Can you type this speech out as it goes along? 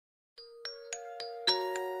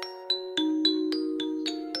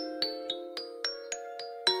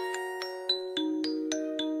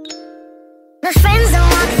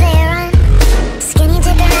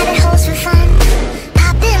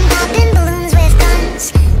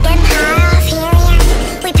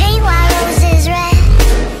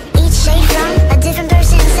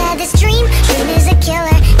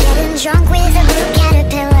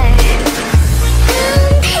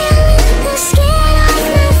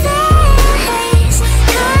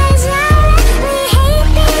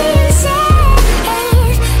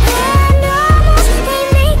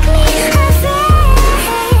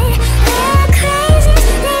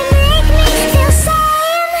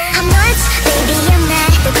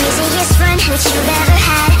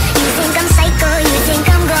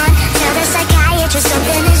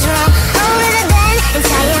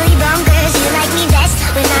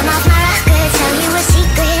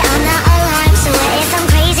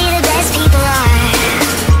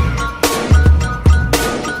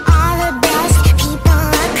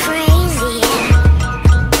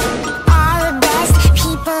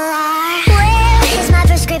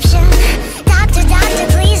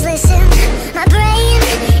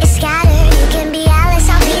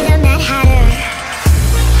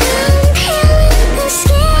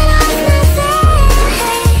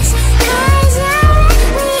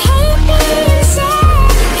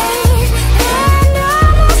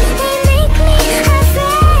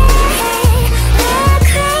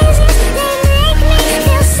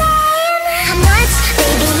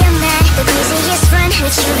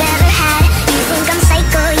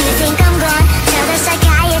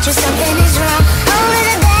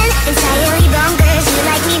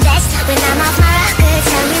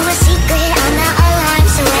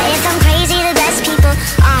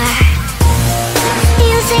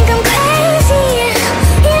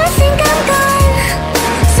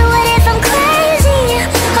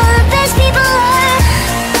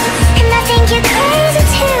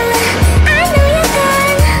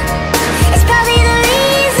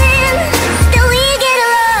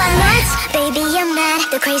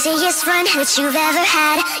craziest run that you've ever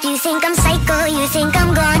had. You think I'm psycho, you think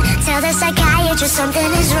I'm gone. Tell the psychiatrist something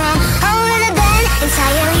is wrong. Over the bend,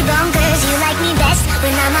 entirely bonkers. You like me best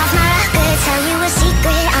when I'm off my rocker.